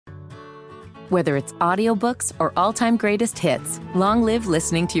Whether it's audiobooks or all-time greatest hits, long live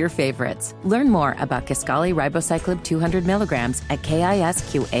listening to your favorites. Learn more about Kisqali Ribociclib 200 milligrams at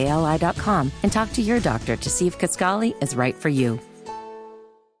KISQALI.com and talk to your doctor to see if Kisqali is right for you.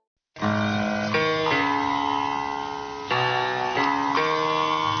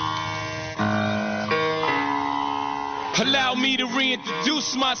 Allow me to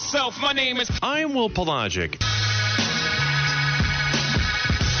reintroduce myself. My name is... I'm Will Pelagic.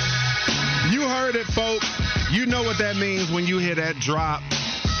 You heard it, folks. You know what that means when you hear that drop.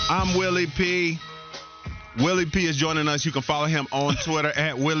 I'm Willie P. Willie P is joining us. You can follow him on Twitter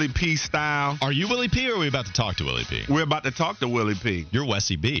at Willie P Style. Are you Willie P or are we about to talk to Willie P? We're about to talk to Willie P. You're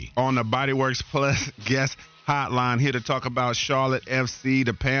Wesley B. On the Bodyworks Plus guest hotline, here to talk about Charlotte FC,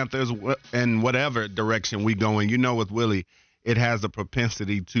 the Panthers, and whatever direction we go in. You know, with Willie, it has a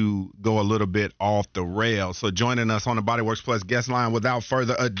propensity to go a little bit off the rail. So joining us on the Bodyworks Plus guest line, without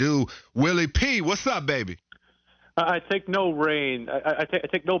further ado, Willie P. What's up, baby? I take no reign. I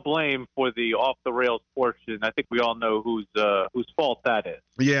take no blame for the off the rails portion. I think we all know whose fault that is.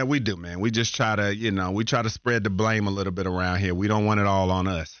 Yeah, we do, man. We just try to spread the blame a little bit around here. We don't want it all on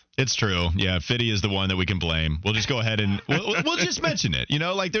us. It's true. Yeah, Fitty is the one that we can blame. We'll just go ahead and we'll just mention it. You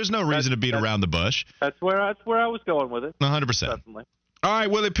know, like there's no reason to beat around the bush. That's where I was going with it. 100%. Definitely. All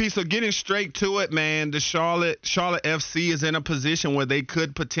right, Willie P. So getting straight to it, man, the Charlotte FC is in a position where they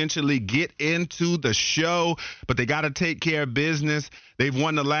could potentially get into the show, but they got to take care of business. They've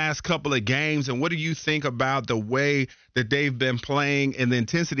won the last couple of games, and what do you think about the way that they've been playing and the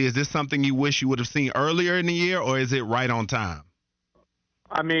intensity? Is this something you wish you would have seen earlier in the year, or is it right on time?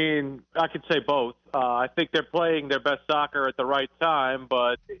 I mean, I could say both. I think they're playing their best soccer at the right time,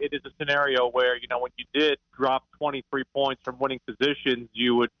 but it is a scenario where, you know, when you did drop 23 points from winning positions,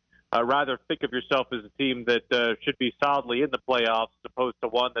 you would rather think of yourself as a team that should be solidly in the playoffs as opposed to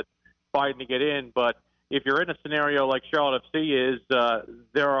one that's fighting to get in. But if you're in a scenario like Charlotte FC is,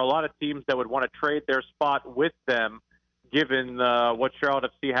 there are a lot of teams that would want to trade their spot with them, given what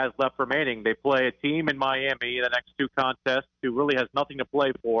Charlotte FC has left remaining. They play a team in Miami in the next two contests who really has nothing to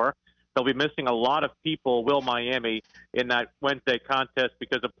play for. They'll be missing a lot of people, will Miami, in that Wednesday contest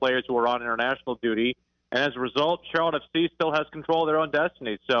because of players who are on international duty. And as a result, Charlotte FC still has control of their own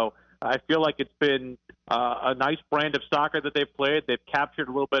destiny. So I feel like it's been a nice brand of soccer that they've played. They've captured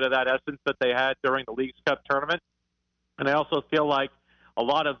a little bit of that essence that they had during the Leagues Cup tournament. And I also feel like a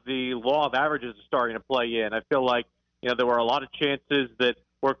lot of the law of averages is starting to play in. I feel like, you know, there were a lot of chances that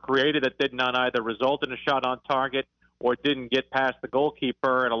were created that did not either result in a shot on target or didn't get past the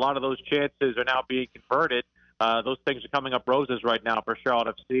goalkeeper, and a lot of those chances are now being converted. Those things are coming up roses right now for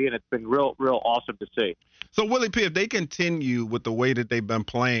Charlotte FC, and it's been real awesome to see. So, Willie P., if they continue with the way that they've been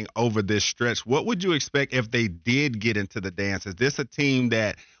playing over this stretch, what would you expect if they did get into the dance? Is this a team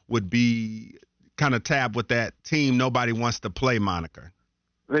that would be kind of tabbed with that team nobody wants to play moniker?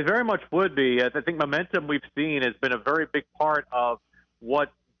 They very much would be. I think momentum we've seen has been a very big part of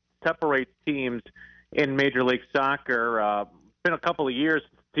what separates teams in Major League Soccer. It's been a couple of years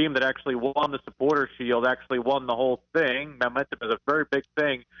since the team that actually won the Supporters' Shield actually won the whole thing. Momentum is a very big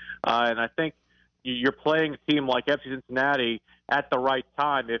thing, and I think you're playing a team like FC Cincinnati at the right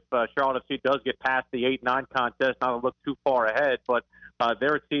time. If Charlotte FC does get past the 8-9 contest, not to look too far ahead, but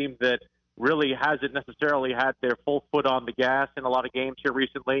they're a team that really hasn't necessarily had their full foot on the gas in a lot of games here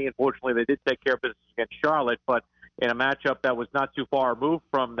recently. Unfortunately, they did take care of business against Charlotte, but in a matchup that was not too far removed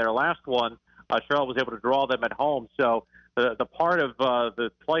from their last one, Charlotte was able to draw them at home. So the part of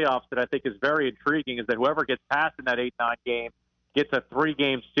the playoffs that I think is very intriguing is that whoever gets past in that 8-9 game gets a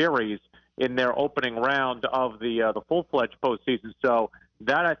 3-game series in their opening round of the full-fledged postseason. So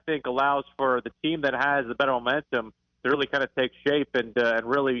that, I think, allows for the team that has the better momentum to really kind of take shape and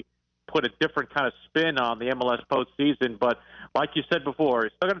really put a different kind of spin on the MLS postseason. But like you said before,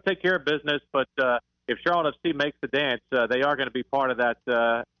 it's still going to take care of business. But if Charlotte FC makes the dance, they are going to be part of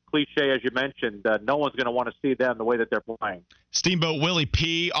that cliche, as you mentioned. No one's going to want to see them the way that they're playing. Steamboat Willie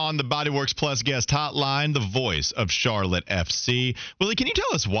P. on the Bodyworks Plus guest hotline, the voice of Charlotte FC. Willie, can you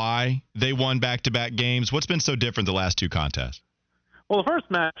tell us why they won back-to-back games? What's been so different the last two contests? Well, the first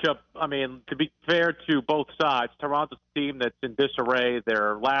matchup, I mean, to be fair to both sides, Toronto's a team that's in disarray.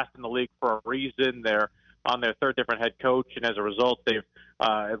 They're last in the league for a reason. They're on their third different head coach, and as a result, they've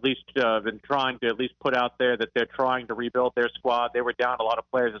at least been trying to at least put out there that they're trying to rebuild their squad. They were down a lot of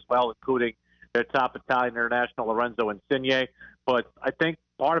players as well, including their top Italian international, Lorenzo Insigne. But I think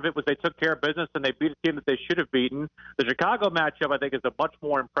part of it was they took care of business and they beat a team that they should have beaten. The Chicago matchup, I think, is a much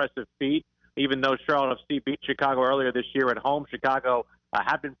more impressive feat. Even though Charlotte FC beat Chicago earlier this year at home, Chicago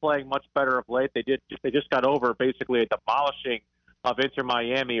have been playing much better of late. They just got over basically a demolishing of Inter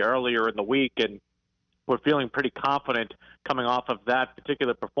Miami earlier in the week, and we're feeling pretty confident coming off of that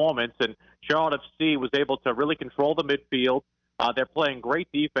particular performance. And Charlotte FC was able to really control the midfield. They're playing great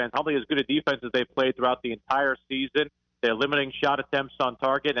defense, probably as good a defense as they've played throughout the entire season. They're limiting shot attempts on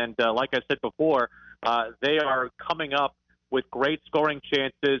target, and like I said before, they are coming up with great scoring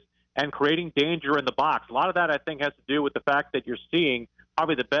chances and creating danger in the box. A lot of that, I think, has to do with the fact that you're seeing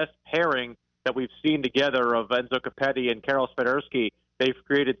probably the best pairing that we've seen together of Enzo Capetti and Karol Swiderski. They've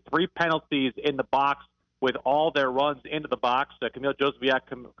created 3 penalties in the box with all their runs into the box. Kamil Josviak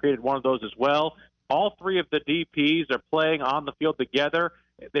created one of those as well. All 3 of the DPs are playing on the field together.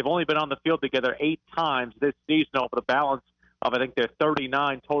 They've only been on the field together 8 times this season over the balance of, I think, their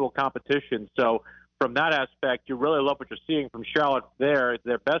 39 total competitions. So from that aspect, you really love what you're seeing from Charlotte there.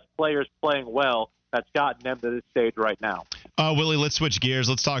 Their best players playing well. That's gotten them to this stage right now. Willie, let's switch gears.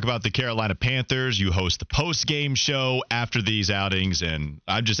 Let's talk about the Carolina Panthers. You host the post-game show after these outings, and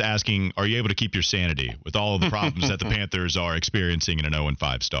I'm just asking, are you able to keep your sanity with all of the problems that the Panthers are experiencing in an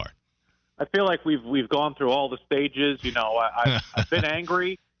 0-5 start? I feel like we've gone through all the stages. You know, I've been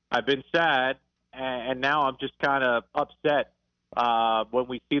angry, I've been sad, and now I'm just kind of upset when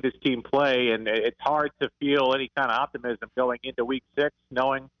we see this team play, and it's hard to feel any kind of optimism going into Week 6,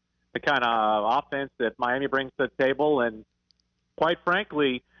 knowing the kind of offense that Miami brings to the table, and quite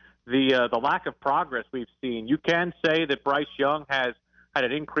frankly, the lack of progress we've seen. You can say that Bryce Young has had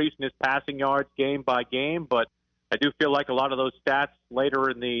an increase in his passing yards game by game, but I do feel like a lot of those stats later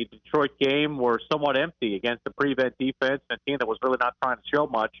in the Detroit game were somewhat empty against the prevent defense, a team that was really not trying to show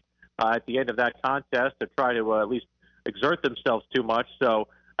much at the end of that contest to try to at least exert themselves too much. So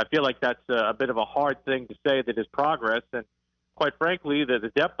I feel like that's a bit of a hard thing to say that is progress. And quite frankly, the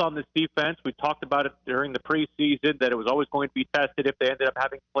depth on this defense, we talked about it during the preseason, that it was always going to be tested if they ended up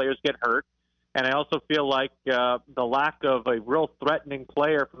having players get hurt. And I also feel like the lack of a real threatening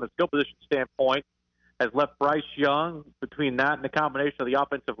player from a skill position standpoint has left Bryce Young, between that and the combination of the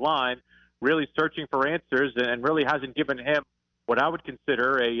offensive line, really searching for answers, and really hasn't given him what I would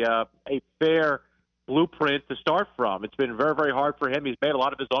consider a fair blueprint to start from. It's been very, very hard for him. He's made a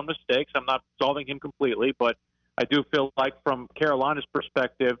lot of his own mistakes. I'm not solving him completely, but I do feel like from Carolina's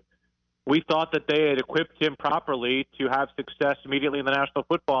perspective, we thought that they had equipped him properly to have success immediately in the National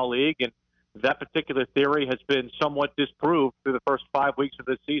Football League, and that particular theory has been somewhat disproved through the first 5 weeks of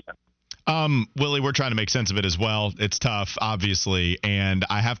this season. Willie, we're trying to make sense of it as well. It's tough, obviously, and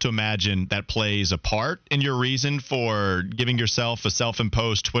I have to imagine that plays a part in your reason for giving yourself a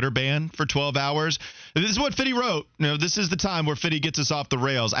self-imposed Twitter ban for 12 hours. This is what Fitty wrote. You know, this is the time where Fitty gets us off the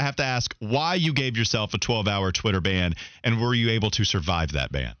rails. I have to ask why you gave yourself a 12-hour Twitter ban, and were you able to survive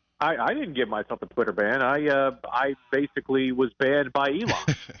that ban? I didn't give myself a Twitter ban. I basically was banned by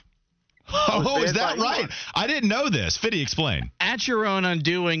Elon. Oh, is that right? I didn't know this. Fitty, explain. At your own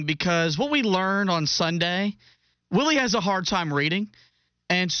undoing, because what we learned on Sunday, Willie has a hard time reading.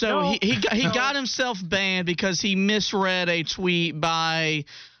 And so he got himself banned because he misread a tweet by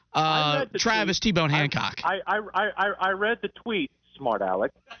Travis T-Bone Hancock. I read the tweet, smart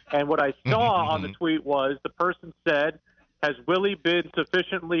Alec, and what I saw on the tweet was the person said, has Willie been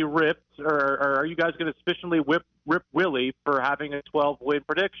sufficiently ripped, or are you guys going to sufficiently rip Willie for having a 12-win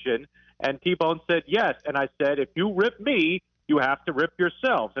prediction? And T-Bone said yes. And I said, if you rip me, you have to rip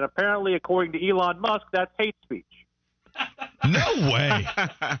yourselves. And apparently, according to Elon Musk, that's hate speech. No way.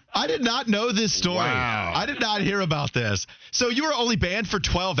 I did not know this story. Wow. I did not hear about this. So you were only banned for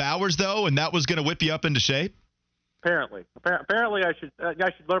 12 hours, though, and that was going to whip you up into shape? Apparently. Apparently, I should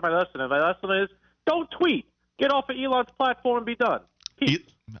learn my lesson. And my lesson is, don't tweet. Get off of Elon's platform and be done. Peace.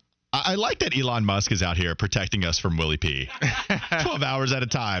 I like that Elon Musk is out here protecting us from Willie P. 12 hours at a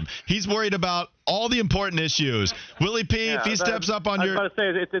time. He's worried about all the important issues. Willie P, if he steps up on your... I was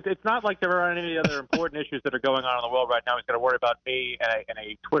about to say, it's not like there aren't any other important issues that are going on in the world right now. He's going to worry about me and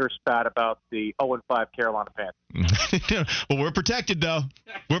a Twitter spat about the 0-5 Carolina Panthers. Well, we're protected, though.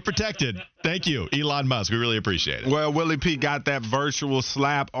 We're protected. Thank you, Elon Musk. We really appreciate it. Well, Willie P got that virtual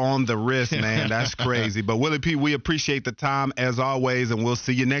slap on the wrist, man. That's crazy. But, Willie P, we appreciate the time, as always, and we'll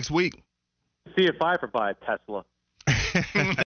see you next week. See you 5 for 5, Tesla.